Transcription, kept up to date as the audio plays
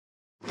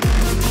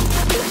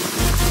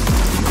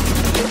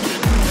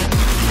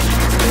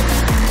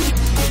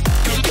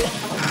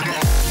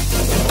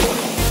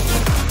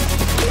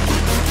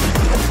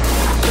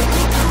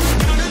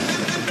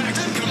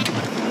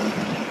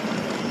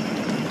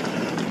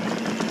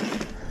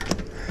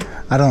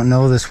I don't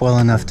know this well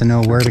enough to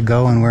know where to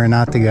go and where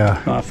not to go.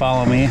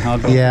 Follow me. I'll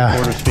go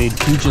quarter speed.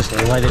 You just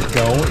let it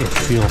go. It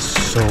feels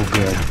so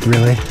good.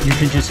 Really? You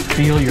can just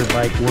feel your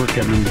bike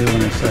working and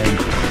doing its thing.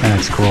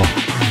 That's cool.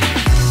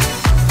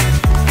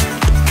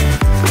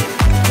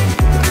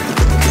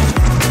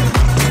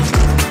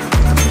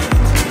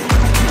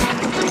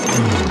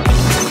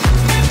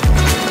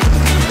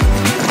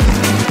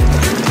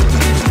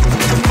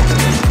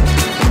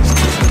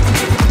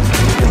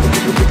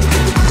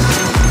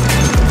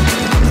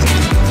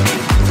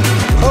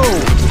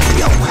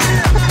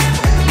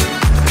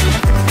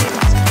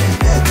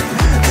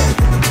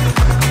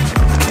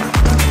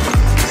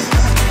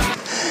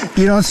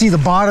 You don't see the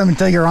bottom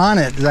until you're on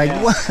it. Like,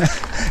 what?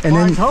 And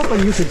well, then I was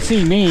hoping you could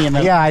see me.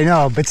 Yeah, I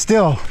know, but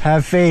still,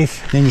 have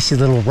faith. Then you see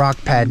the little rock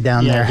pad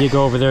down there. You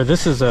go over there.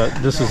 This is a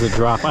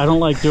drop. I don't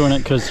like doing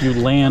it because you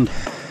land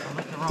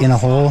in a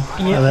hole.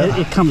 Yeah,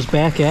 it comes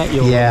back at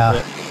you. Yeah. A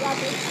little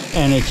bit.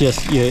 And it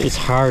just it's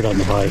hard on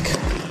the bike.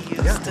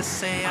 Used to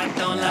say I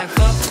don't like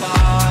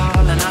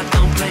football and I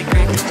don't play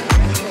cricket.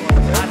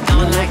 I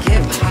don't like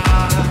hip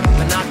hop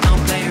and I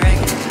don't play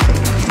reggae.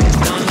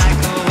 Don't like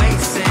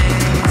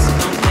Oasis,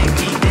 don't play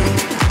PB.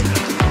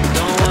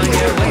 Don't want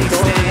your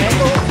wasted,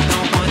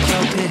 don't want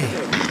your pity.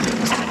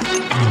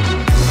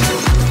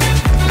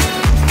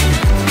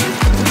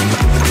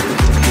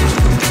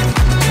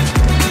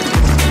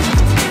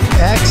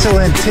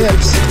 Excellent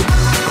tips.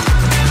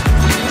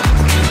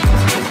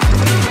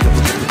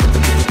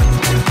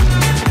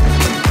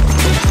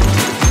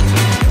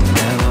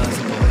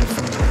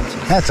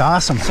 That's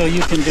awesome. So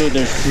you can do,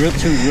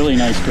 there's two really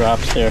nice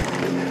drops there.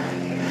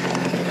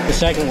 The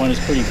second one is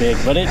pretty big,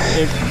 but it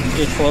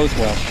flows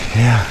well.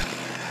 Yeah,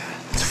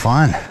 it's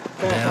fun.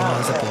 There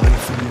was a boy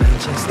from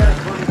Manchester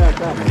who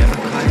never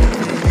quite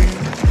fit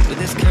in with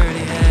his curly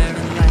hair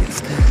and light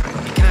skin.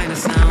 He kind of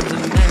sounds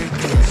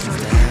American. His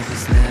dad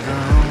was never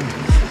home.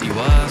 He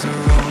was a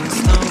rolling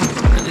stone,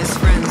 and his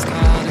friends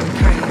called him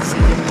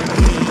crazy.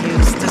 He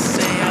used to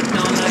say, I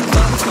don't like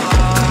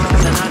football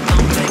and I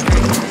don't play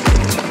cricket.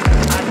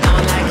 I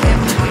don't like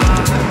hip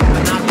hop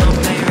and I don't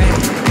play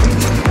reggae.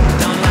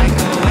 Don't like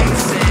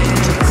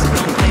Oasis,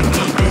 don't play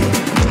PB.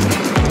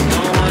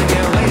 Don't wanna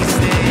get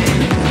wasted,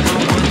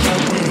 don't want your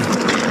pity.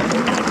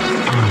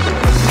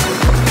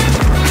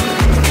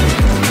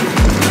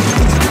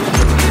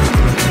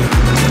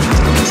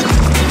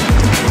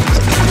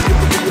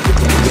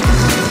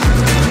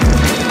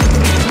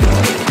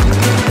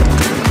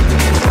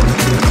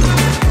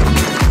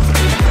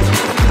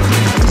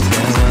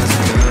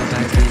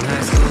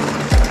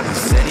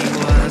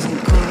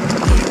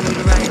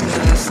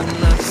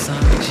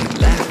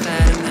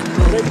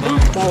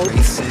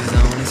 Braces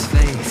on his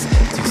face,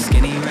 too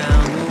skinny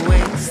round the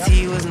waist.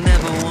 He was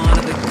never one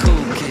of the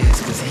cool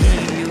kids, cause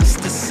he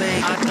used to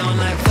say, I don't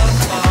like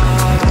football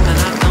and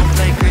I don't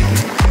play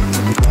cricket.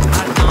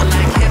 I don't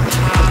like hip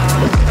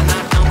hop and I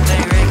don't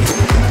play reggae.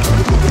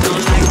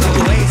 Don't like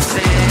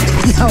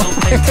Oasis, don't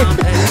play Tom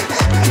Petty.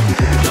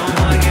 Don't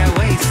wanna get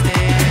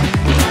wasted,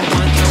 don't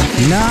want your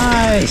pity.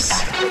 Nice.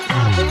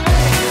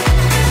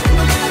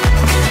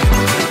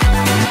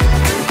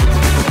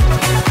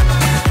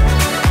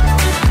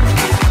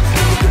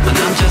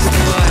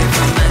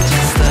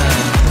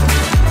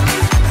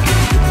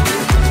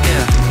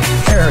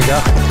 There we go.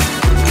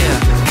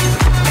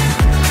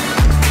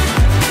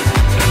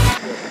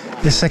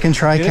 The second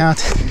try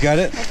count. You got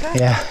it?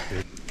 Yeah.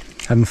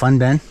 Having fun,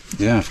 Ben?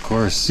 Yeah, of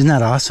course. Isn't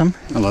that awesome?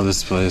 I love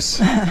this place.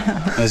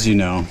 As you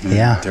know.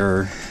 Yeah.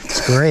 Terror.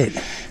 It's great.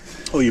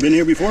 Oh, you've been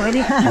here before, have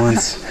you?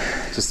 Once.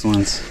 Just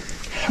once.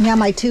 Yeah,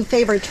 my two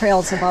favorite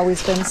trails have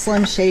always been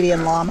Slim Shady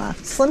and Llama.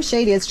 Slim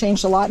Shady has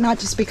changed a lot, not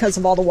just because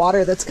of all the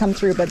water that's come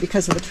through, but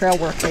because of the trail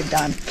work they've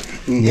done.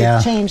 Yeah.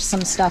 They've changed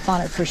some stuff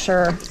on it for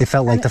sure. It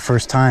felt like the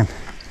first time.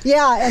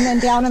 Yeah, and then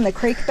down in the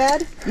creek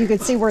bed, you can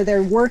see where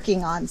they're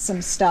working on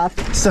some stuff.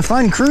 It's the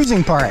fun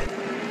cruising part.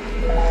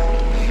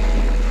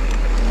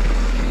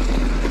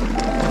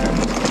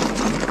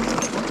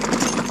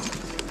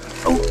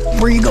 Oh,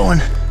 where are you going?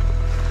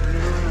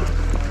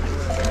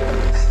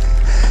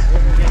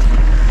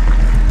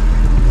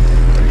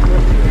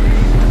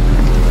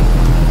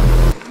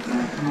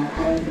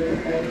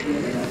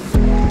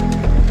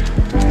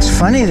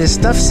 Funny, this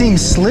stuff seems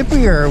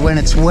slipperier when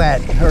it's wet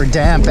or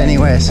damp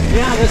anyways.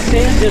 Yeah, the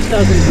sand just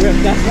doesn't grip.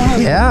 That's one of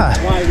the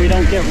reasons why we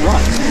don't get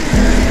ruts.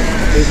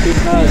 Is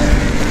because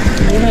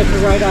even if you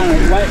ride on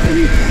it wet and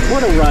you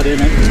put a rut in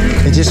it,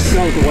 it just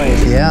goes away.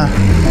 Yeah.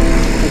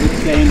 Because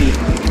it's sandy.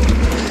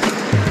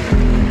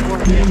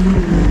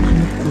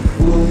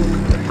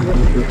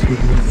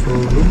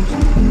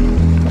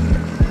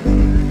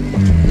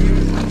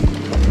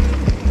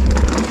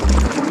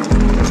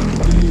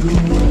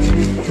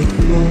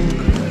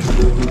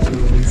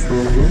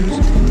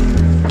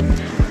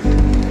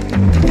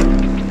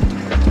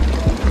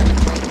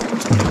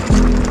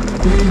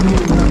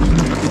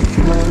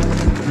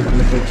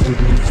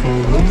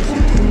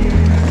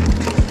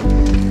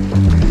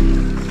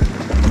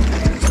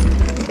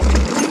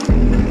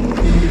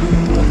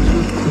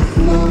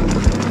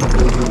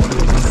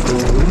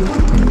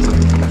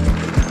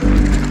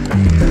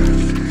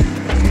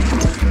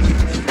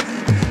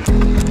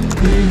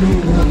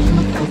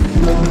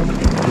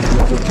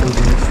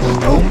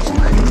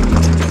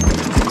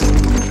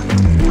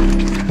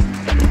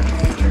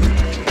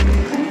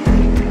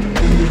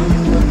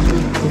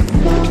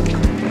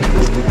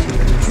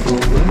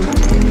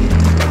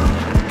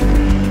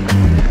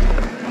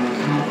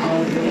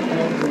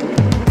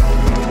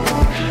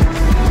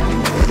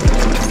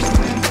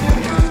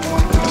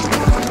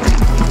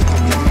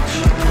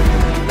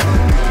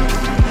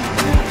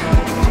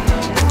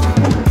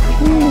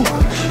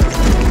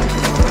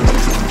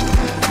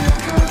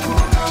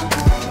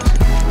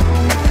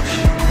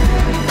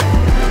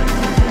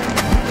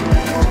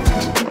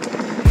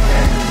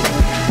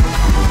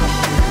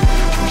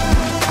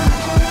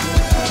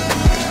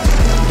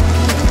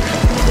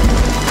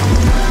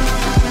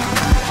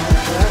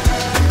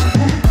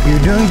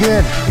 Doing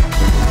good.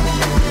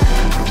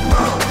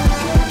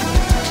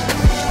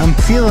 I'm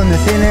feeling the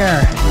thin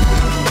air.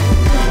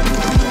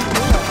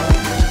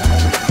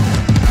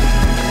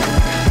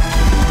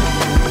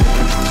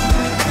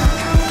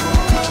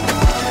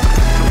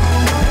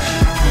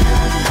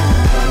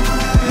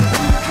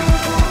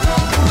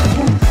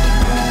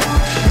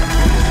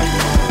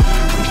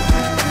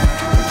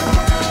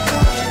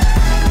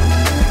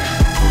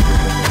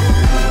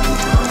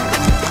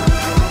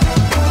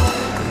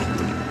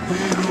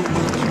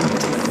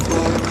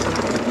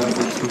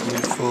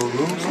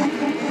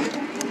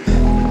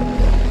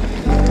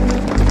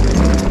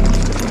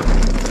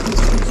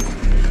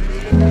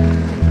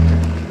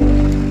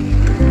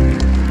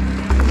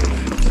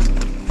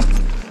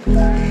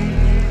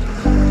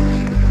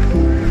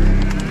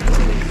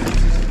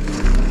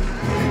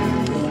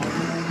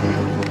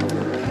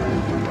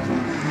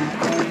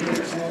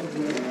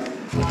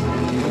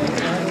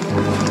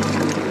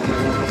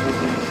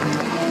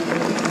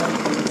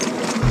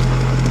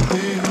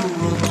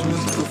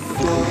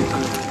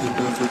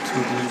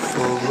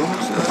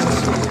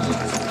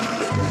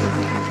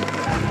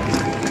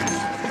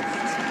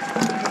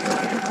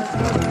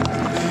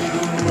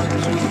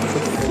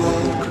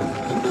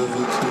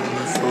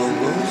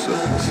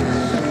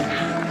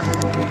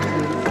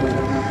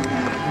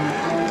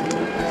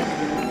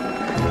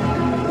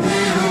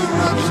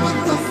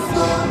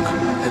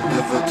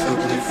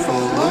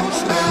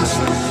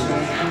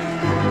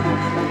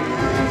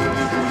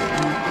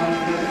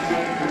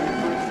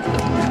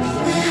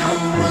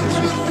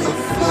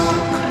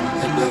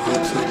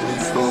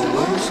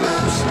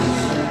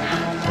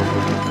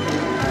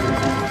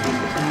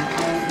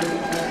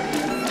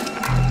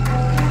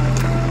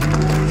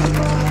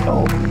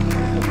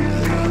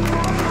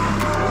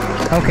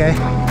 Okay,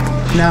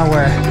 now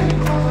where?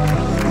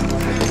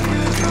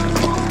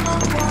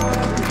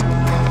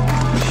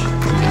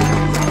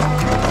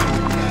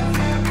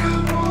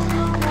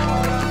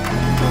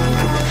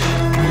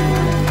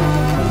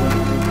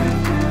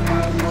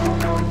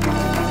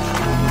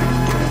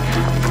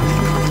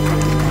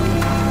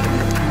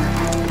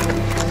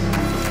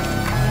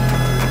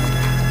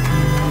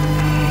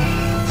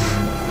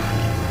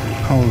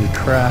 Holy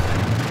crap.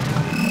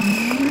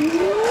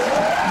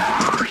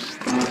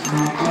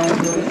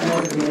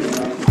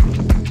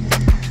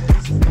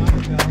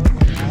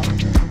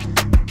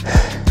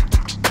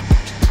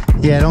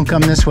 Yeah, don't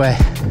come this way.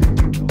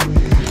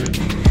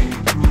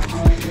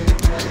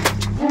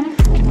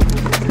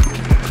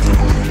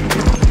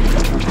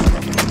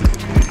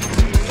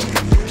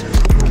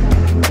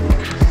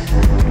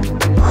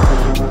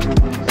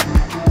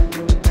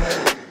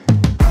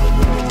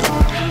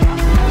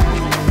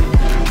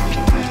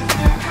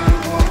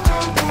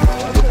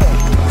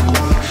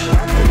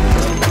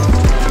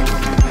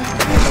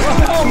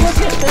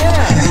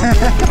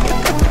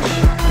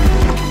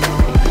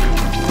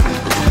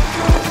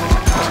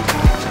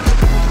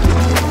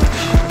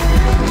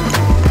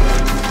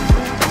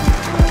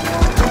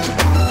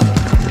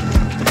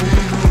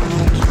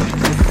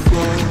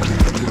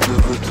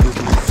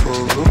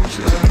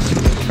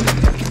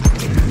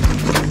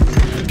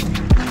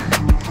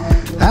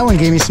 That one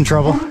gave me some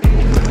trouble.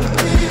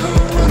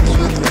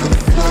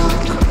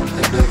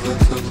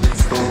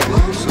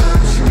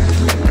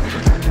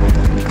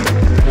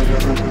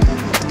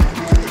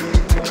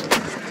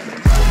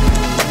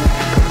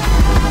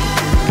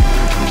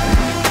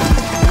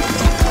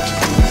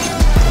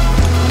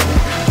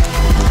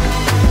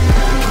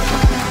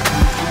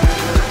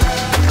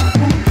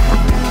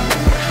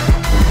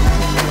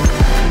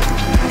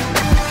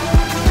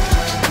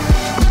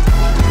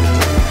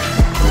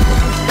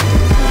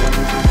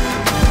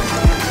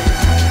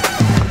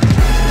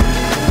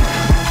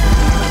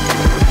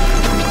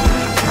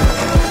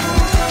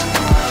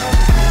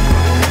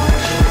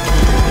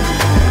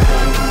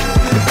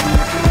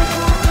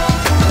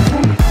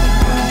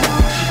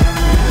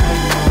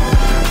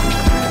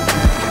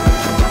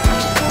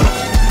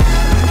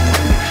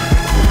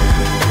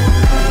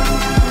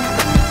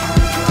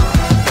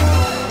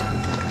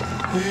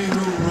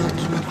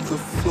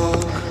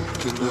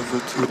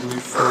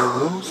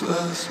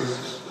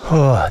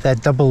 Oh,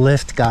 that double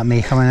lift got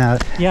me coming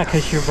out. Yeah,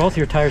 because both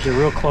your tires are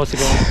real close to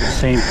going at the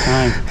same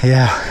time.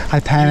 Yeah, I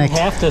panicked. You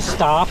have to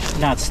stop,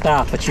 not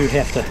stop, but you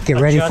have to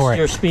get ready for it. Adjust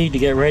your speed to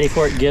get ready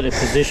for it, get a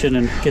position,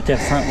 and get that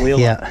front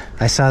wheel up.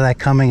 I saw that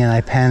coming and I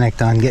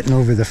panicked on getting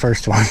over the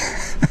first one.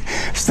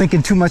 I was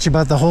thinking too much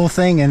about the whole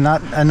thing and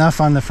not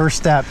enough on the first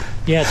step.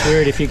 Yeah, it's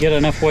weird. If you get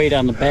enough weight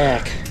on the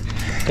back,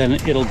 then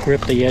it'll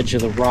grip the edge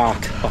of the rock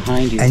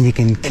behind you. And you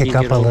can kick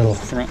up a little.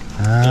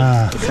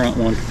 The front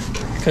one.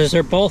 Because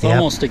they're both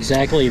almost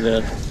exactly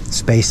the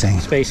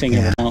spacing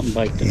of a mountain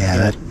bike. Yeah,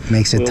 that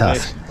makes it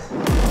tough.